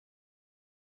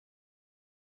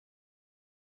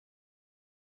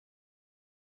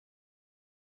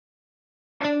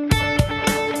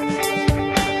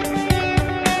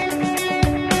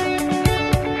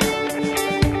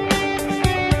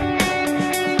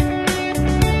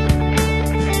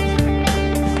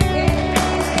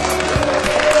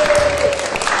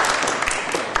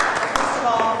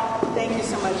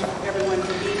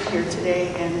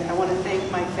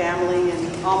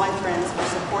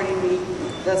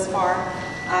thus far.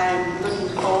 I'm looking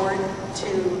forward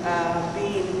to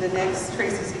being the next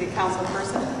Tracy City Council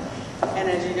person. And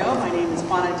as you know, my name is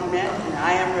Juana Dement, and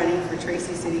I am running for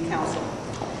Tracy City Council.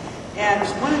 And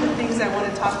one of the things I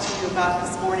want to talk to you about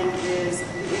this morning is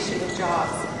the issue of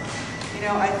jobs. You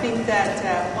know, I think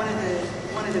that one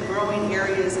of the growing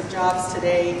areas of jobs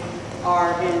today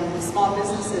are in small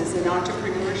businesses and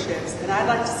entrepreneurships, and I'd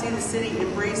like to see the city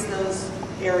embrace those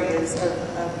areas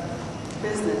of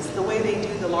business the way they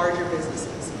do the larger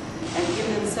businesses, and give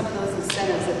them some of those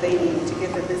incentives that they need to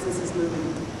get their businesses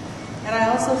moving. And I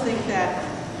also think that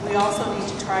we also need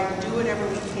to try to do whatever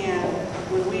we can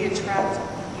when we attract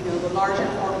the larger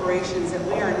corporations, that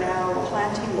we are now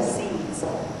planting the seeds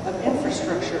of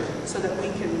infrastructure so that we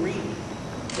can reap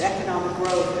the economic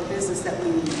growth and business that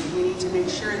we need. We need to make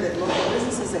sure that local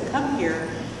businesses that come here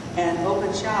and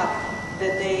open shop,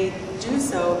 that they do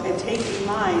so and take in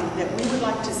mind that we would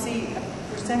like to see a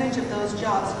percentage of those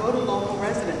jobs go to local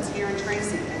residents here in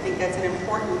Tracy. I think that's an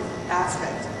important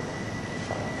aspect.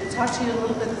 And talk to you a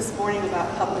little bit this morning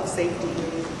about public safety.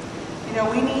 You know,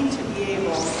 we need to be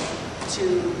able to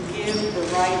give the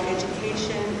right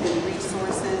education and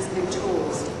resources and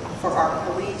tools for our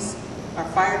police, our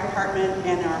fire department,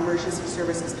 and our emergency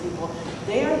services people.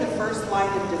 They are the first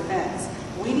line of defense.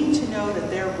 We need to know that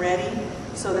they're ready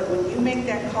so that when you make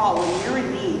that call, when you're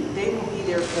in need, they will be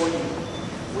there for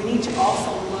you. We need to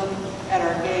also look at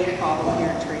our gang problem here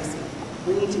in Tracy.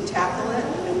 We need to tackle it,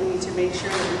 and we need to make sure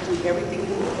that we do everything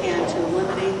we can to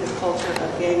eliminate the culture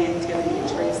of gang activity in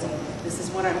Tracy. This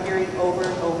is what I'm hearing over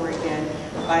and over again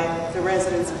by the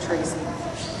residents of Tracy.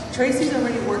 Tracy's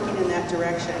already working in that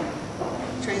direction.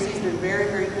 Tracy's been very,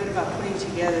 very good about putting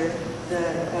together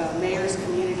the Mayor's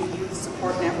Community Youth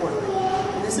Support Network.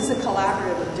 And this is a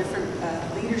collaborative of different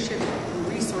leadership and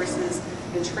resources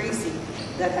in Tracy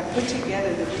that have put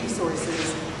together the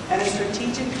resources and a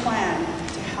strategic plan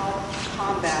to help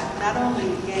combat not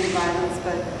only gang violence,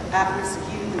 but at-risk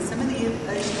youth and some of the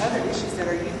other issues that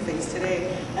our youth face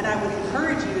today. And I would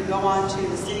encourage you to go on to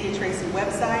the City of Tracy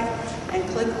website and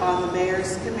click on the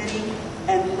Mayor's Committee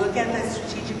and look at that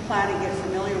strategic plan and get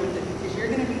familiar with it, because you're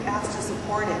going to be asked to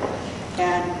support it.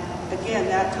 And again,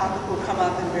 that topic will come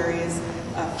up in various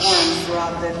forums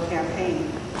throughout the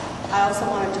campaign. I also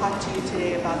want to talk to you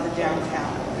today about the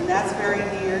downtown, and that's very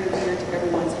near and dear to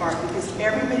everyone's heart, because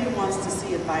everybody wants to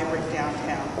see a vibrant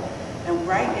downtown. And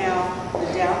right now,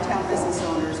 the downtown business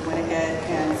owners went ahead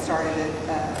and started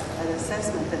an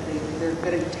assessment that they're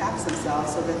going to tax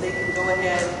themselves so that they can go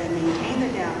ahead and maintain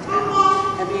the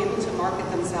downtown and be able to market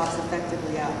themselves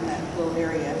effectively out in that little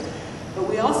area. But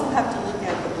we also have to look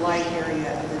at the blight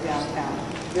area of the downtown.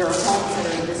 There are homes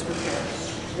that are in disrepair.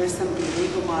 There's some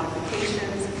illegal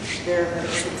modifications. There are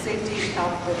safety,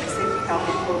 health,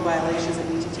 and code violations that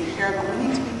we need to take care of. But we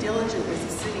need to be diligent as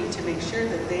a city to make sure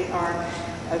that they are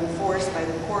enforced by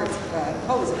the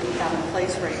codes that we have in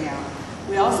place right now.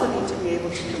 We also need to be able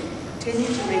to continue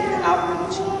to make the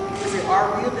outreach, because there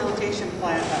are rehabilitation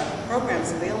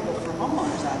programs available for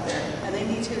homeowners out there, and they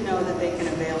need to know that they can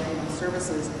avail from those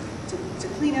services to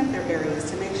clean up their areas,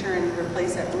 to make sure and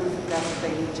replace that roof if that's what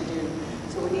they need to do.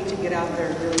 So we need to get out there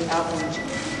and really outreach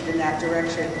in that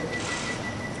direction.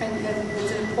 And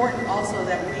it's important also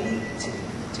that we,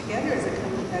 together as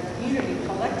a community,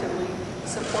 collectively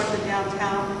support the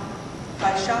downtown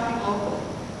by shopping local,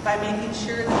 by making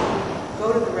sure that we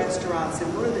go to the restaurants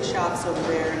and go to the shops over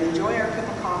there and enjoy our cup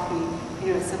of coffee,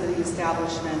 at some of the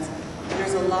establishments.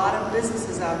 There's a lot of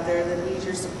businesses out there that need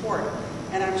your support.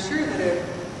 And I'm sure that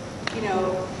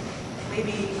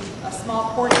maybe a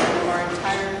small portion of our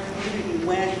entire community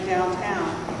went downtown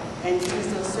and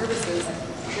used those services,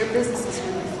 their businesses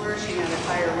would be flourishing at a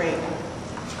higher rate.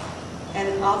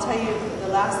 And I'll tell you, the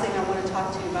last thing I want to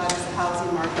talk to you about is the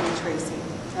housing market in Tracy.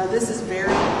 Now, this is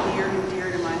very near and dear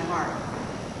to my heart.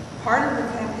 Part of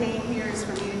the campaign here is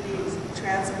for me to be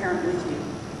transparent with you.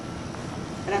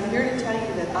 And I'm here to tell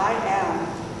you that I am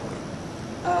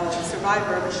a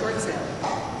survivor of a short sale.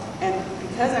 And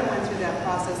because I went through that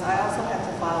process, I also had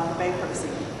to file for bankruptcy.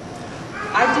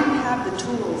 I didn't have the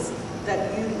tools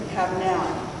that you have now,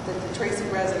 that the Tracy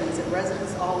residents and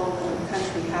residents all over the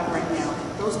country have right now.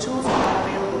 Those tools are not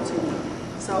available to me.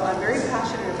 So I'm very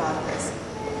passionate about this,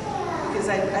 because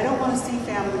I don't want to see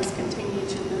families continue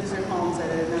to lose their homes at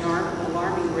an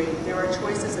alarming rate. There are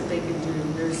choices that they can do.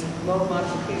 There's loan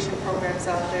modification programs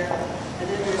out there, and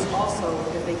then there's also,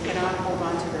 if they cannot hold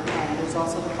on to their home, there's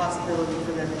also the possibility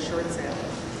for them to short sale.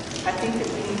 I think that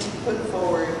we need to put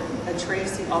forward a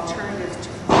Tracy alternative to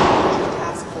foreclosure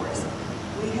task force.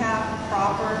 We have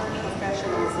proper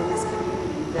professionals in this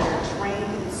community that are trained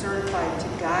and certified to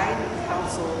guide and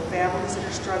counsel families that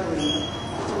are struggling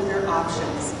through their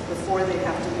options before they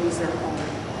have to lose their home.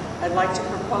 I'd like to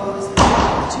propose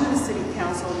to the City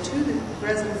Council, to the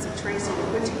residents of Tracy, to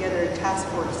put together a task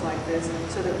force like this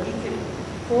so that we can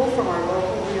pull from our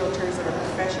local realtors that are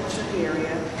professionals in the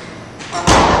area, our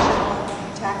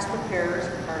professional tax preparers,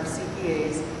 our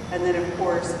CPAs, and then of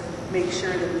course make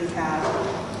sure that we have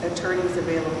attorneys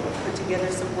available. Put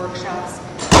together some workshops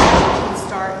so we can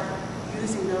start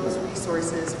using those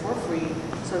resources for free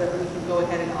so that we can go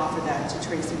ahead and offer that to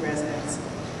Tracy residents.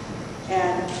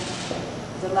 And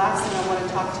the last thing I want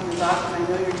to talk to you about, and I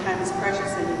know your time is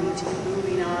precious and you need to be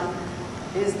moving on,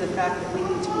 is the fact that we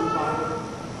need to move on.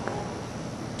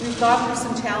 We've gone through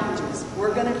some challenges.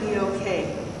 We're going to be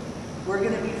okay. We're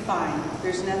going to be fine.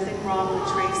 There's nothing wrong with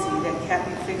Tracy that can't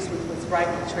be fixed with what's right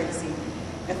with Tracy.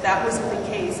 If that wasn't the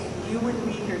case, you wouldn't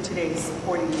be here today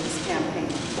supporting this campaign.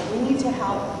 We need to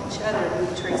help each other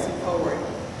move Tracy forward.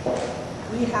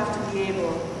 We have to be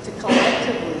able to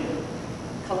collectively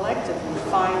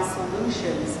find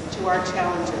solutions to our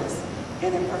challenges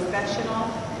in a professional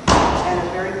and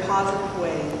a very positive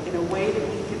way, in a way that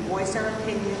we can voice our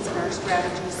opinions and our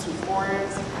strategies through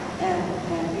forums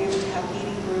and be able to have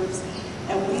meeting groups.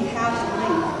 And we have a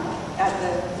link at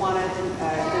the Juana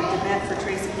Dement for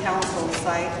Tracy Council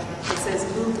site that says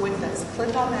Move With Us.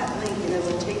 Click on that link and it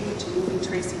will take you to moving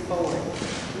Tracy forward.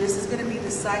 And this is going to be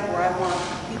the site where I want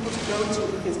people to go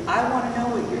to because I want to know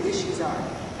what your issues are.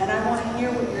 And I want to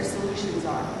hear what your solutions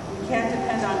are. We can't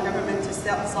depend on government to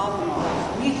solve them all.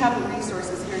 We have the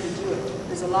resources here to do it.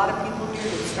 There's a lot of people here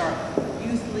that start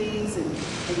youth leagues and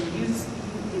youth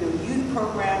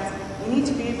programs. We need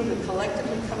to be able to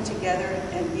collectively come together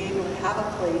and be able to have a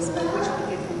place by which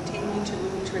we can continue to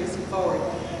move Tracy forward.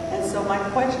 And so my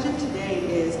question today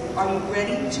is, are you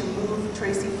ready to move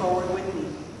Tracy forward with me?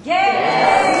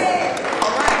 Yes!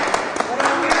 All right. What do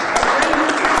I hear? Are you ready to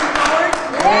move Tracy forward?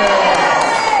 Yes!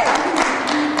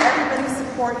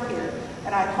 Support here,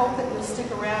 and I hope that you'll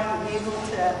stick around and be able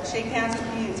to shake hands with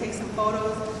me and take some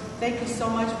photos. Thank you so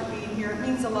much for being here. It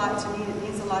means a lot to me. It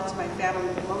means a lot to my family.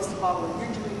 But most of all, what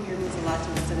you're doing here means a lot to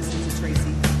the citizens of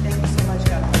Tracy. Thank you so much,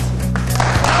 guys.